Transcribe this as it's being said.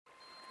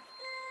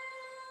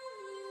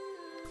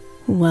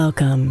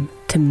Welcome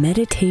to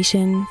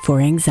Meditation for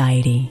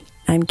Anxiety.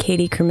 I'm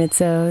Katie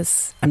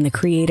Kermitzos. I'm the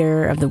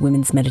creator of the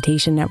Women's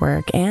Meditation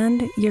Network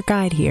and your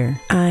guide here.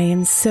 I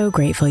am so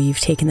grateful you've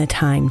taken the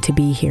time to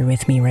be here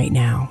with me right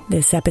now.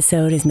 This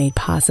episode is made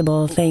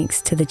possible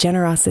thanks to the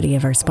generosity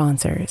of our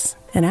sponsors.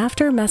 And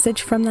after a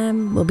message from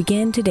them, we'll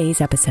begin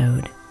today's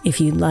episode. If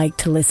you'd like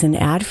to listen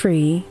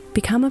ad-free,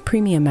 become a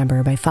premium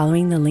member by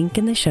following the link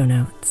in the show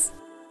notes.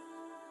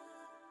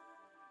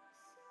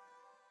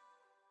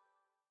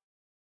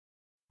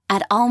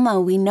 At Alma,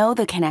 we know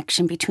the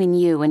connection between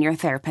you and your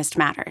therapist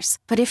matters.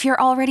 But if you're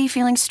already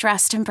feeling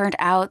stressed and burnt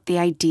out, the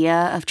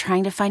idea of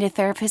trying to find a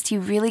therapist you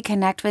really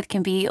connect with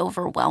can be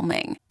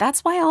overwhelming.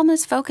 That's why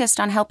Alma's focused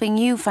on helping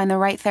you find the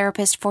right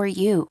therapist for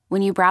you.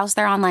 When you browse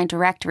their online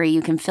directory,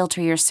 you can filter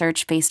your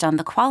search based on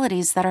the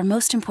qualities that are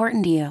most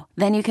important to you.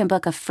 Then you can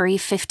book a free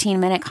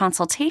 15-minute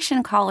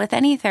consultation call with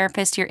any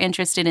therapist you're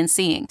interested in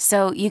seeing,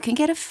 so you can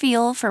get a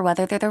feel for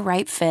whether they're the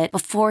right fit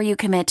before you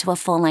commit to a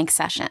full-length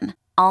session.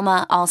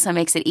 Alma also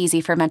makes it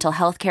easy for mental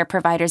health care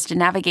providers to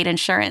navigate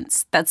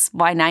insurance. That's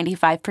why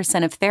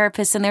 95% of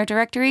therapists in their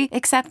directory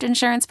accept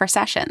insurance for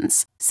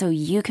sessions, so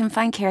you can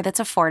find care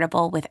that's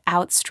affordable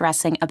without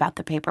stressing about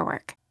the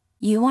paperwork.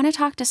 You want to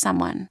talk to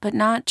someone, but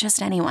not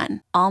just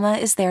anyone. Alma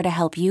is there to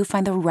help you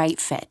find the right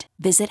fit.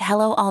 Visit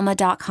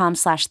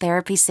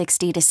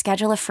helloalma.com/therapy60 to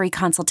schedule a free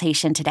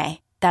consultation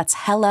today. That's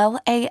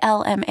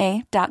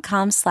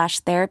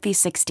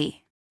helloalma.com/therapy60.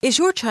 Is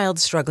your child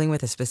struggling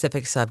with a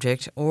specific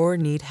subject or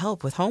need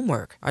help with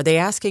homework? Are they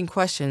asking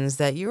questions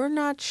that you're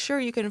not sure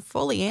you can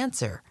fully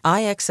answer?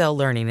 IXL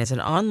Learning is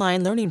an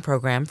online learning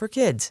program for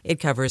kids.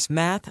 It covers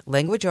math,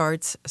 language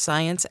arts,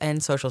 science,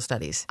 and social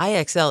studies.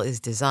 IXL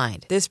is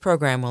designed. This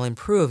program will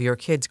improve your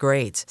kids'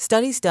 grades.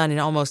 Studies done in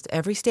almost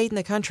every state in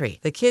the country.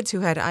 The kids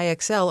who had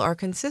IXL are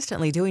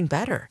consistently doing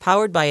better.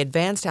 Powered by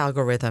advanced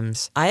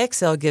algorithms,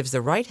 IXL gives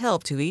the right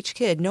help to each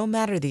kid no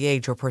matter the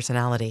age or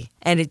personality.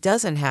 And it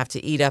doesn't have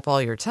to eat up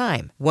all your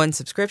time. One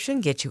subscription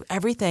gets you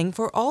everything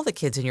for all the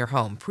kids in your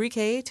home,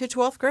 pre-K to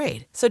 12th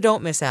grade. So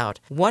don't miss out.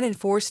 1 in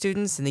 4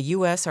 students in the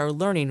U.S. are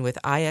learning with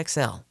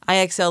IXL.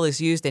 IXL is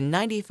used in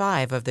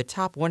 95 of the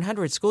top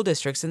 100 school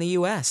districts in the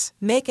U.S.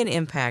 Make an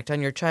impact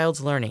on your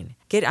child's learning.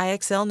 Get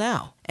IXL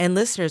now. And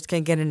listeners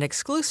can get an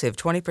exclusive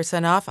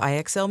 20% off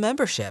IXL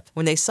membership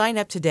when they sign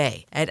up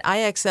today at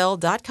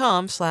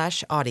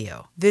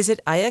IXL.com/audio. Visit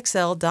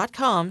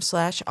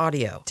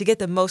IXL.com/audio to get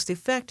the most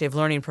effective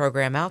learning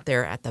program out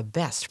there at the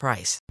best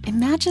price.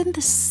 Imagine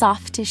the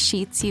softest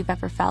sheets you've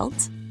ever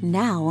felt.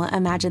 Now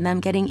imagine them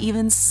getting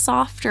even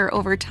softer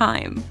over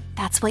time.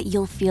 That's what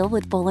you'll feel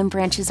with Boll &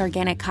 Branch's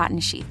organic cotton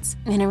sheets.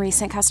 In a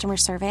recent customer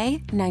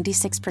survey,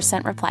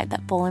 96% replied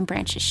that Boll &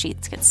 Branch's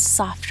sheets get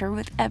softer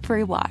with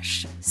every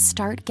wash.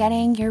 Start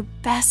getting your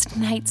best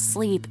night's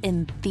sleep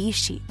in these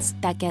sheets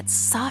that get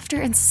softer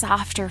and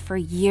softer for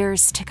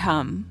years to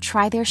come.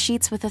 Try their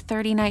sheets with a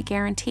 30-night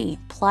guarantee,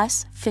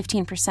 plus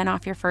 15%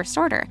 off your first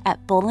order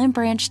at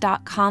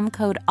bollandbranch.com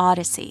code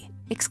Odyssey.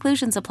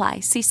 Exclusions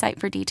apply. See site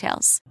for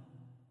details.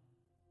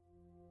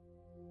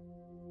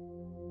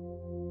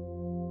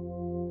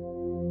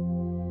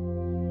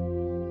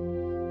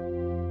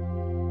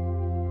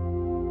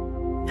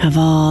 Of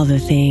all the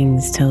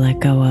things to let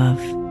go of,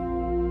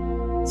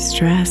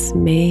 stress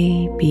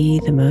may be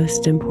the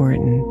most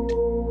important,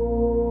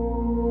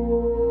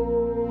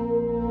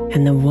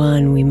 and the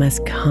one we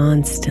must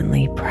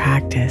constantly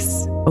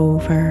practice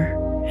over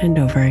and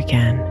over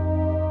again.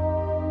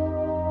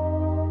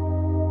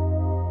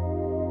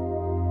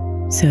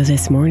 So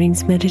this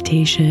morning's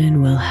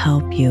meditation will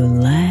help you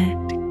let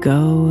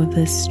go of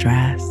the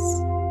stress,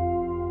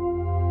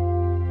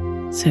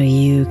 so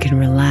you can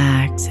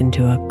relax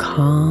into a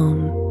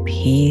calm,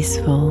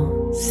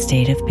 peaceful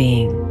state of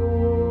being.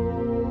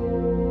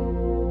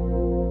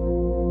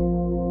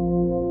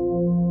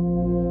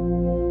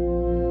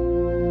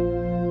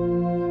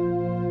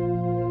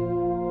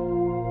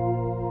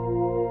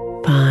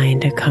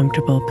 Find a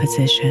comfortable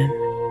position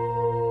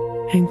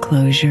and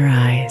close your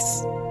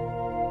eyes.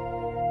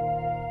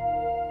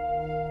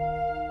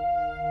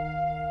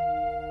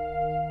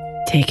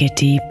 Take a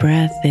deep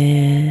breath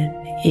in,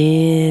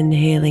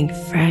 inhaling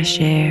fresh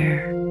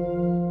air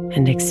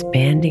and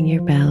expanding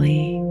your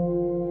belly.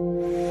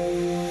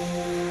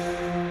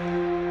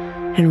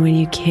 And when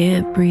you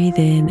can't breathe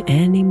in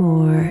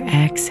anymore,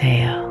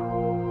 exhale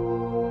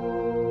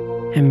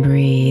and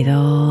breathe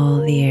all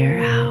the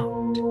air out.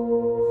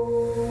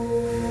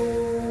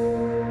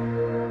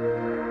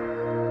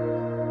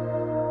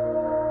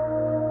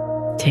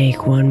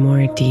 Take one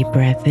more deep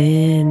breath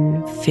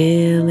in,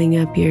 filling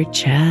up your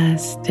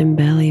chest and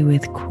belly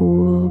with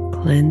cool,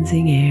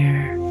 cleansing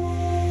air.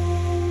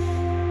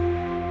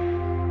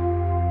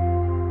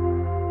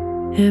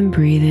 And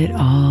breathe it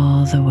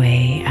all the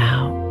way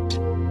out.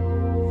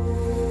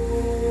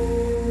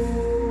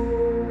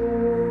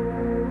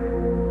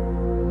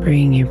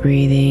 Bring your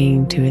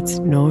breathing to its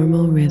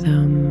normal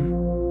rhythm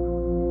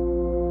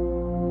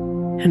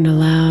and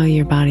allow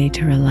your body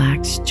to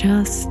relax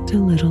just a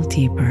little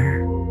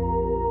deeper.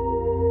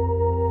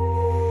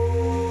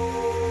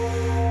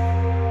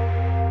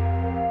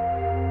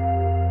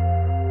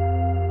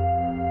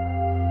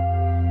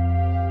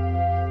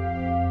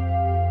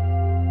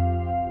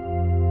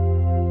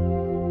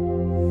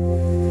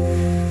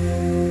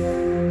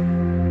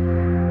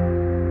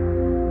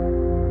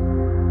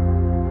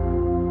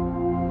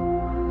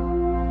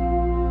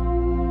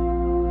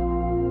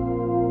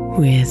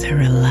 With a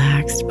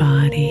relaxed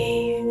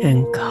body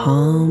and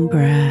calm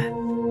breath,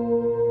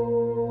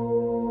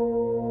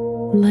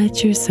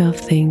 let yourself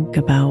think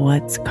about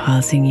what's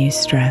causing you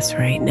stress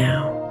right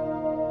now.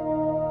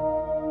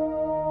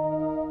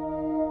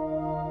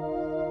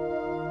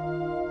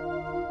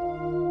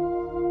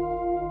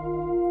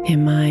 It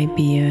might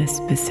be a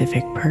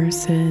specific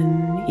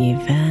person,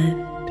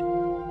 event,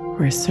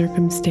 or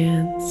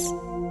circumstance.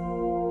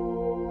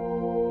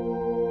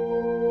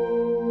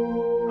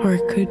 Or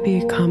it could be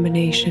a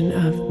combination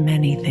of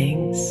many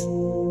things.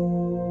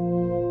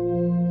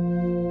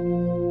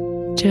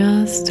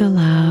 Just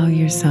allow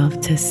yourself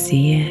to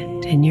see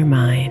it in your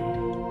mind.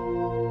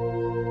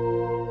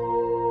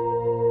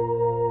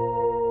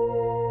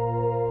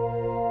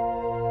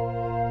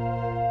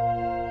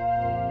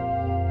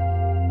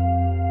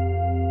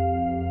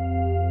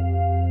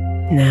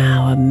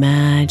 Now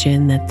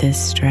imagine that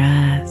this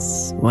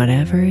stress,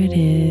 whatever it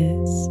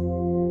is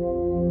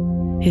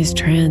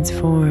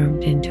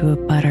transformed into a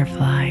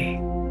butterfly.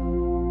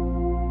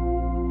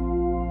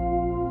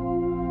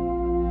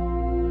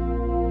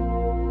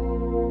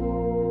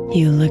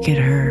 You look at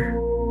her,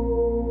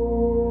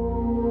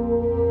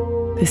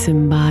 this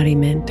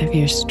embodiment of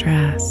your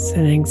stress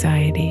and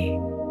anxiety,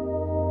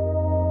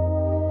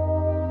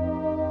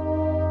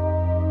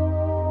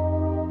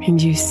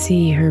 and you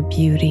see her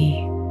beauty,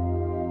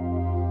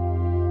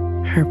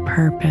 her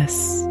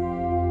purpose.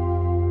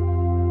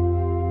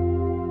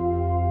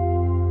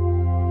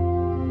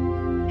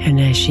 And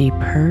as she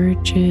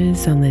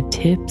perches on the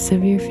tips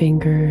of your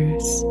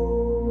fingers,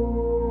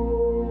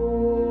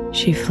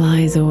 she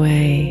flies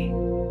away,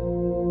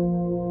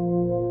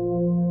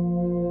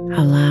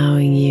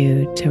 allowing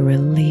you to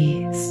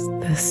release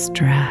the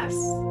stress.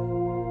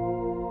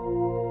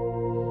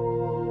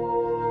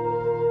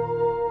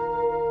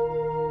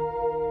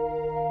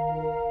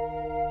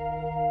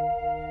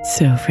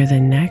 So for the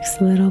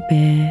next little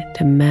bit,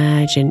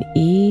 imagine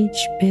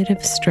each bit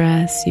of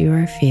stress you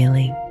are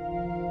feeling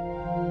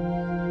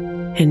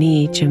and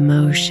each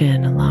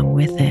emotion along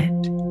with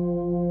it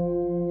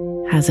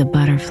as a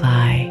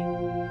butterfly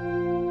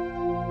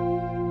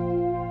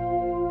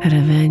that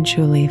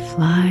eventually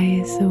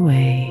flies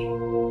away.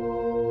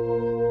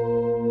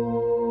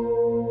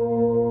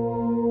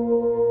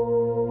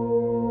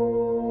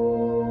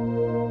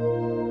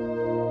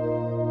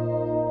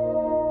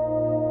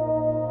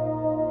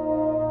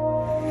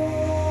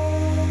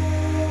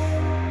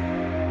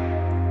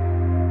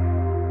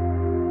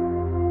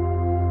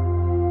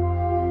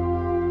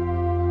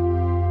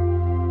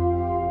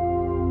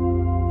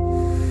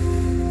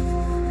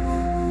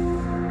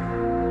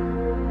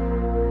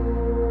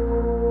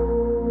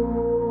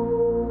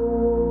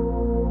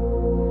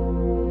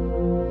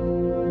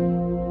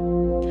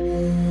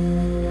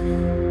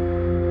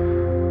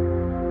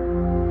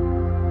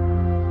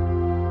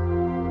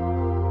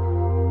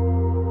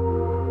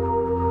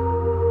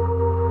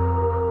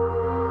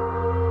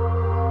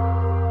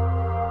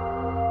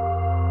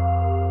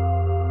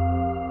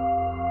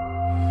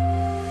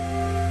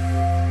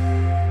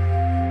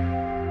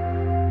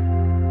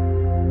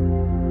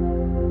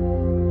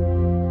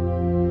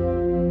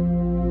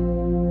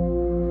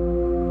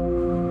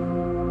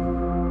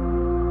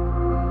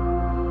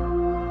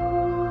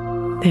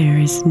 There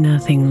is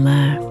nothing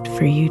left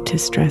for you to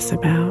stress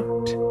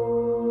about.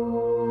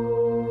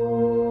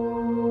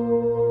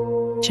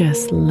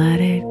 Just let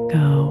it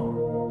go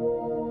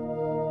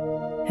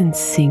and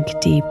sink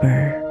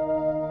deeper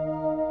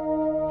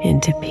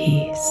into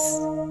peace.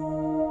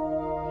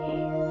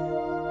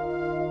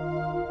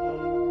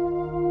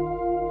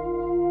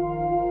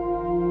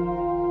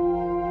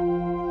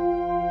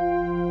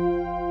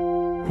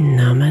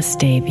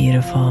 Namaste,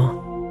 beautiful.